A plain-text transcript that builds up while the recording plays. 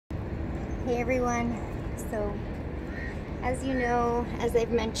Hey everyone, so as you know, as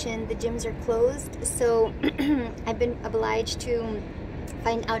I've mentioned, the gyms are closed, so I've been obliged to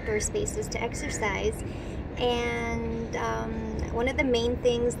find outdoor spaces to exercise. And one of the main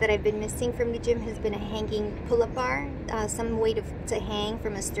things that I've been missing from the gym has been a hanging pull-up bar, some way to hang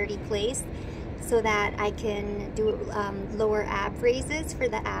from a sturdy place so that I can do lower ab raises for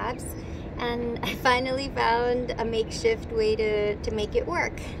the abs. And I finally found a makeshift way to make it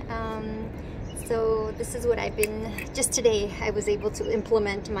work. So this is what I've been, just today I was able to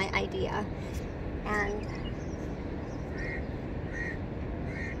implement my idea. And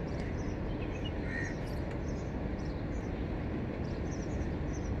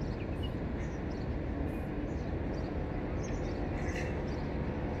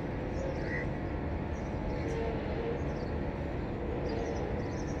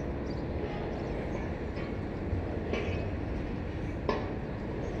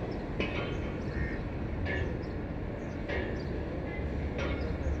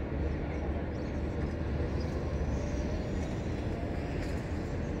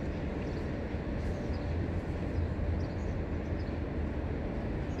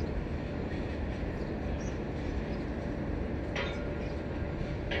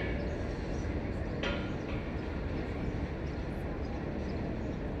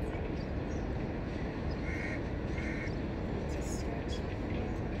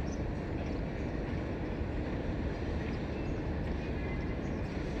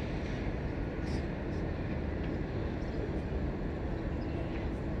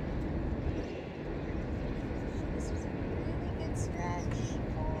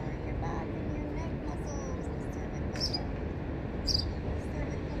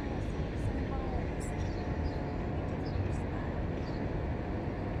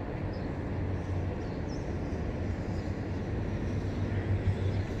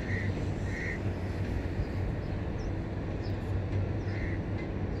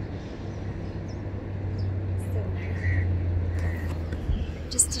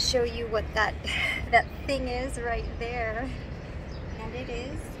just to show you what that thing is right there, and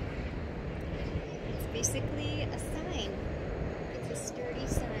it's basically a sign. It's a sturdy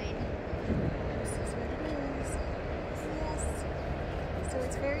sign. This is what it is. Yes. So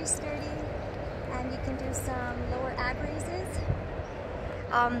it's very sturdy, and you can do some lower ab raises.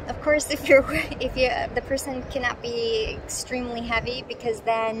 Of course, if the person cannot be extremely heavy, because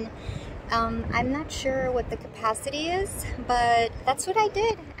then I'm not sure what the capacity is, but that's what I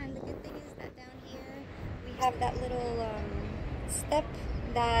did. And the good thing is that down here we have that little step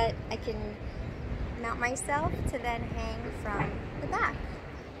that I can mount myself to then hang from the back.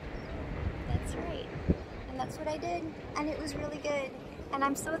 That's right. And that's what I did. And it was really good. And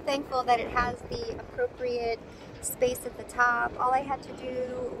I'm so thankful that it has the appropriate space at the top. All I had to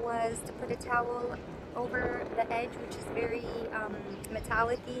do was to put a towel over the edge, which is very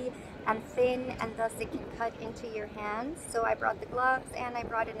metallic-y and thin, and thus it can cut into your hands. So I brought the gloves and I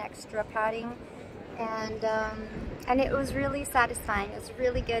brought an extra padding, and it was really satisfying. It was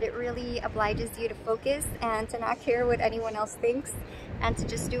really good. It really obliges you to focus and to not care what anyone else thinks, and to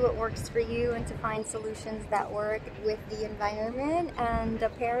just do what works for you and to find solutions that work with the environment. And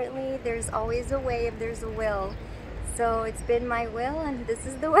apparently there's always a way if there's a will. So it's been my will, and this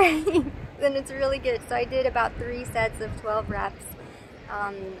is the way. And it's really good. So I did about 3 sets of 12 reps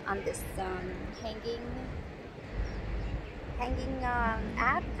on this hanging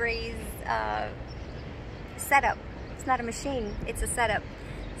ab raise setup. It's not a machine, it's a setup.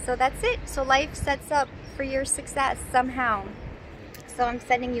 So that's it. So life sets up for your success somehow. So I'm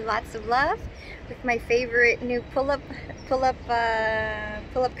sending you lots of love with my favorite new pull-up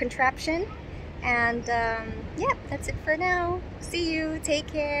contraption. And yeah, that's it for now. See you. Take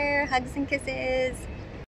care. Hugs and kisses.